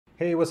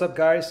Hey, what's up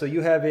guys? So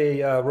you have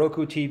a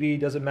Roku TV,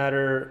 doesn't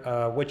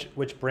matter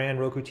which brand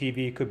Roku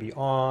TV, could be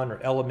On or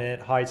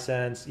Element,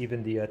 Hisense,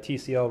 even the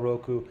TCL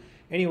Roku.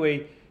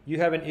 Anyway, you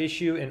have an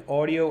issue, an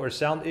audio or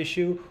sound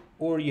issue,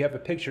 or you have a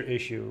picture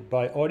issue.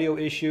 By audio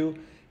issue,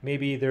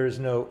 maybe there's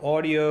no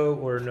audio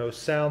or no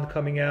sound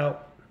coming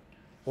out,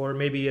 or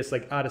maybe it's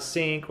like out of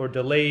sync or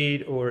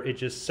delayed, or it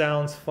just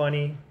sounds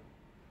funny.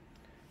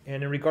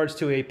 And in regards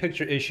to a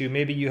picture issue,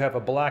 maybe you have a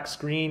black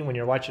screen when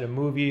you're watching a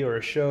movie or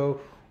a show,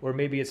 or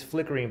maybe it's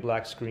flickering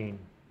black screen.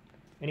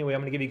 Anyway,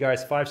 I'm gonna give you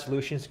guys 5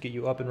 solutions to get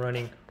you up and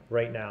running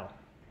right now.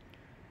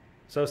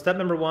 So step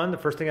number 1, the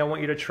first thing I want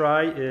you to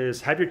try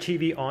is have your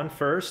TV on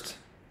first.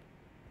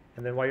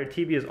 And then while your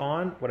TV is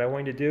on, what I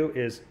want you to do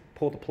is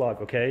pull the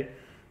plug, okay?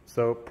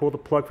 So pull the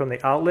plug from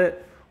the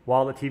outlet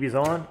while the TV is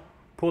on,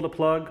 pull the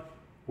plug,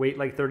 wait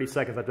like 30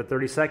 seconds. After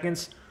 30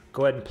 seconds,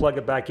 go ahead and plug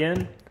it back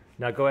in.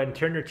 Now go ahead and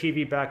turn your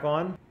TV back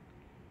on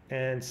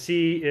and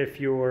see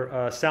if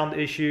your sound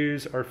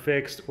issues are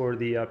fixed or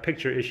the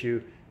picture issue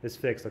is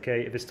fixed,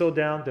 okay? If it's still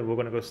down, then we're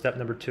gonna go step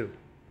number 2.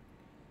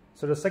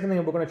 So the second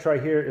thing we're gonna try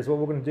here is what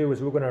we're gonna do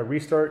is we're gonna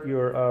restart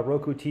your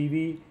Roku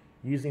TV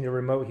using the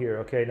remote here,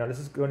 okay? Now this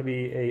is gonna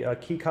be a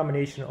key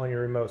combination on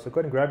your remote. So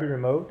go ahead and grab your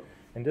remote,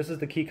 and this is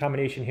the key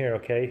combination here,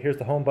 okay? Here's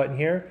the home button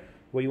here.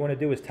 What you wanna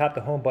do is tap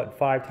the home button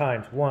 5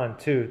 times. 1,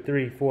 2,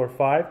 3, 4,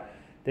 5.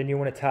 Then you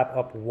wanna tap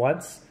up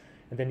once,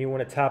 and then you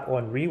wanna tap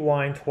on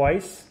rewind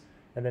twice,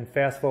 and then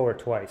fast forward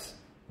twice.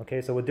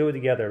 Okay, so we'll do it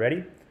together.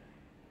 Ready?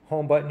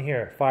 Home button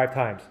here 5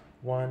 times.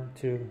 1,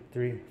 2,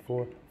 3,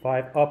 4,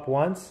 5. Up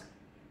once,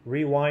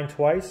 rewind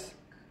twice,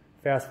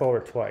 fast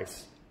forward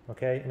twice.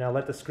 Okay, and now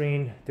let the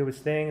screen do its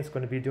thing. It's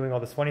going to be doing all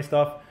this funny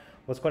stuff.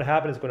 What's going to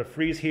happen is it's going to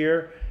freeze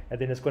here, and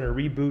then it's going to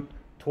reboot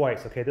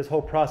twice. Okay, this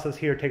whole process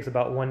here takes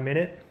about 1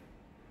 minute.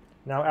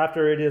 Now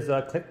after it is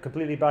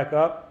completely back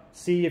up,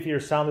 see if your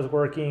sound is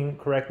working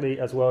correctly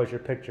as well as your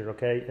picture.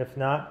 Okay, if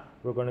not,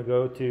 we're going to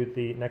go to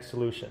the next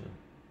solution.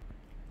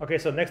 Okay,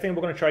 so the next thing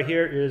we're going to try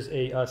here is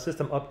a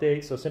system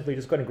update. So simply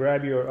just go ahead and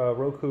grab your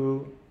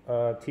Roku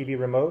TV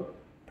remote,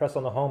 press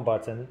on the home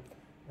button,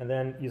 and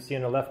then you see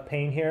in the left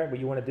pane here, what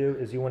you want to do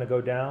is you want to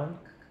go down,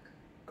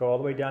 go all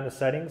the way down to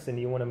settings, and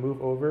you want to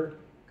move over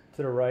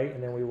to the right,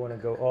 and then we want to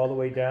go all the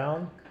way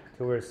down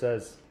to where it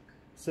says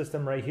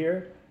system right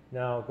here.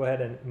 Now go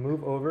ahead and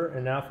move over,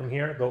 and now from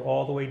here, go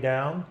all the way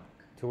down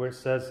to where it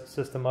says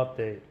system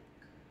update.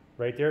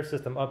 Right there,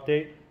 system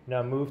update.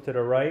 Now move to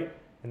the right,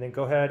 and then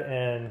go ahead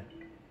and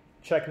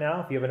check now.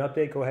 If you have an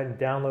update, go ahead and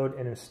download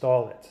and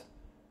install it.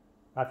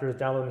 After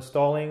it's download and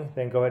installing,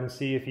 then go ahead and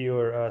see if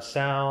your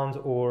sound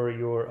or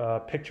your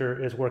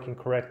picture is working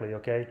correctly,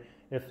 okay?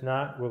 If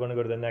not, we're gonna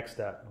go to the next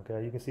step,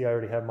 okay? You can see I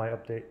already have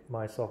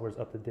my software is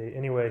up to date.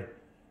 Anyway,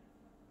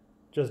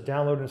 just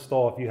download and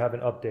install if you have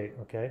an update,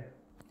 okay?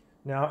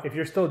 Now, if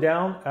you're still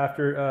down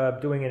after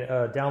doing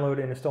a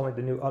download and installing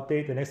the new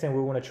update, the next thing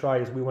we wanna try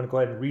is we wanna go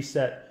ahead and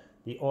reset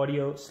the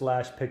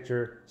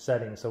audio/picture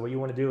settings. So what you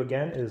want to do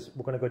again is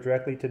we're going to go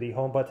directly to the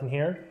home button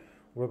here.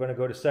 We're going to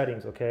go to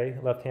settings, okay?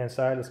 Left hand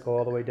side, let's go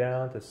all the way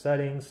down to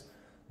settings.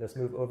 Let's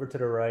move over to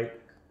the right.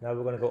 Now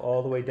we're going to go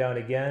all the way down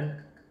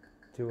again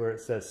to where it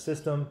says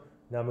system.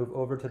 Now move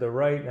over to the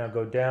right. Now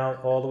go down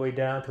all the way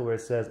down to where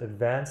it says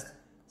advanced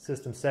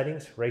system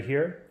settings right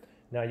here.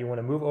 Now you want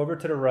to move over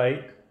to the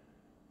right.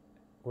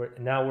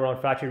 Now we're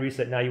on factory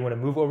reset. Now you want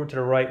to move over to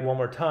the right one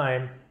more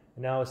time.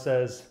 And now it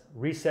says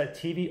reset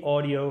TV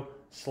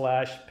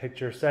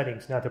audio/picture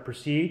settings. Now to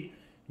proceed,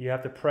 you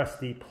have to press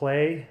the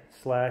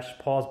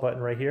play/pause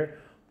button right here.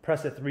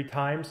 Press it 3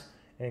 times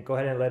and go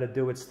ahead and let it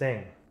do its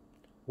thing.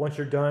 Once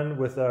you're done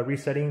with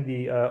resetting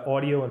the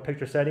audio and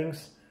picture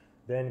settings,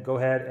 then go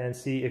ahead and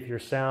see if your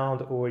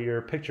sound or your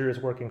picture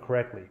is working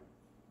correctly.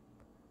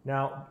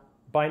 Now,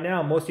 by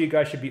now, most of you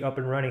guys should be up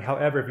and running.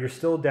 However, if you're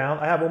still down,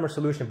 I have one more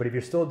solution, but if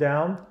you're still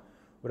down,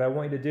 what I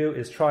want you to do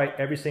is try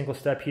every single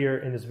step here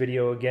in this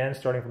video again,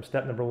 starting from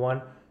step number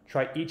 1.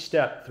 Try each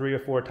step 3 or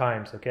 4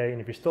 times, okay?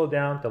 And if you're still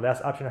down, the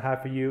last option I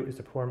have for you is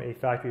to perform a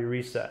factory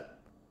reset.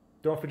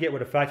 Don't forget,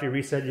 with a factory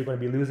reset, you're going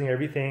to be losing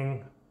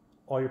everything.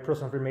 All your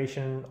personal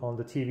information on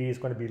the TV is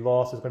going to be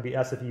lost. It's going to be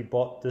as if you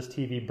bought this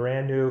TV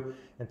brand new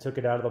and took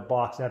it out of the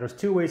box. Now, there's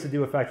 2 ways to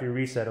do a factory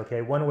reset,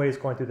 okay? One way is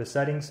going through the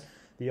settings.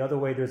 The other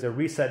way, there's a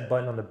reset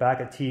button on the back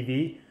of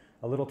TV,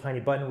 a little tiny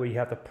button where you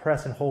have to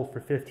press and hold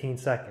for 15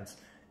 seconds.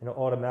 And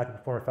it'll automatically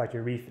perform a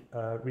factory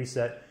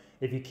reset.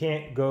 If you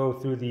can't go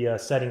through the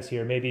settings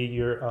here, maybe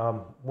you're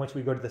once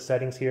we go to the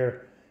settings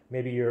here,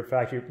 maybe you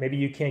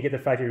can't get the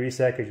factory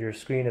reset because your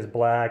screen is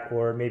black,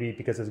 or maybe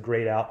because it's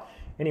grayed out.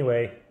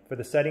 Anyway, for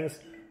the settings,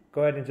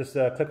 go ahead and just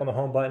click on the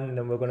home button, and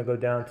then we're going to go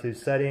down to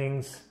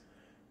settings,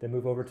 then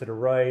move over to the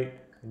right,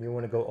 and you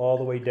want to go all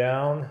the way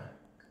down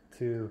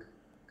to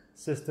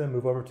system,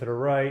 move over to the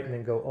right, and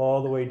then go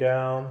all the way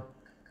down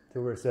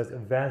to where it says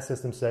advanced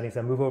system settings,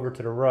 and move over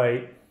to the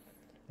right.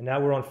 And now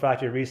we're on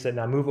factory reset.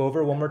 Now move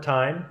over one more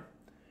time,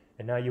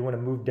 and now you want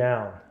to move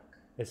down.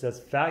 It says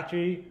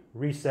factory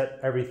reset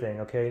everything,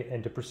 okay?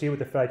 And to proceed with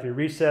the factory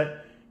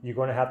reset, you're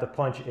going to have to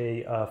punch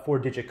a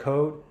 4-digit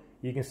code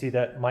you can see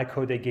that my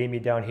code they gave me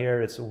down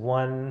here, it's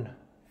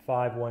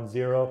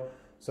 1510.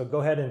 So go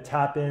ahead and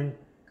tap in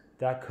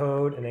that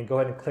code and then go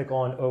ahead and click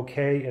on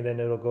OK, and then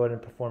it'll go ahead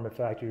and perform a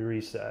factory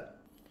reset.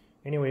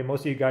 Anyway,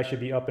 most of you guys should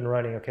be up and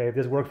running, okay? If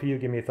this worked for you,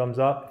 give me a thumbs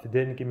up. If it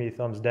didn't, give me a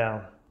thumbs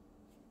down.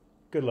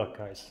 Good luck,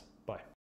 guys.